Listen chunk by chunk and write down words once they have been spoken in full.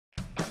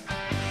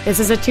This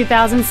is a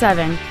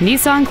 2007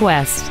 Nissan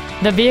Quest,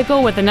 the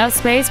vehicle with enough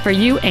space for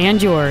you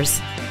and yours.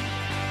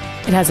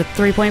 It has a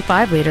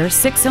 3.5-liter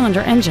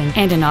six-cylinder engine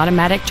and an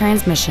automatic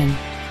transmission.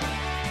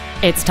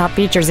 Its top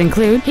features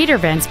include heater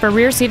vents for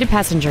rear-seated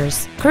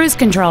passengers, cruise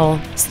control,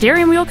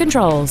 steering wheel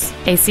controls,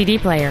 a CD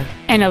player,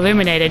 an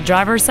illuminated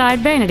driver's side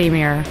vanity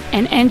mirror,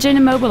 an engine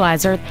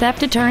immobilizer theft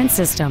deterrent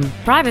system,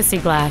 privacy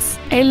glass,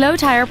 a low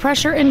tire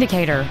pressure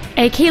indicator,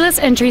 a keyless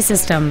entry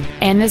system,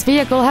 and this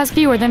vehicle has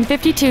fewer than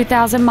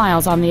 52,000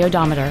 miles on the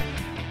odometer.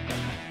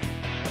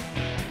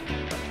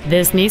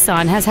 This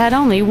Nissan has had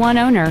only one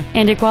owner,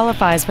 and it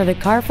qualifies for the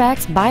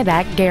Carfax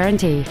buyback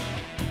guarantee.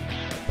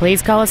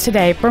 Please call us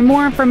today for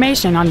more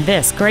information on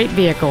this great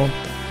vehicle.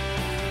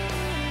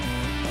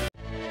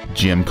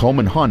 Jim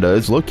Coleman Honda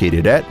is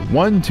located at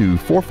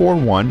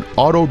 12441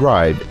 Auto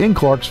Drive in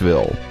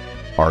Clarksville.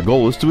 Our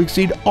goal is to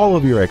exceed all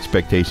of your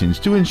expectations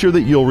to ensure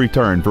that you'll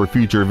return for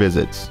future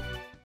visits.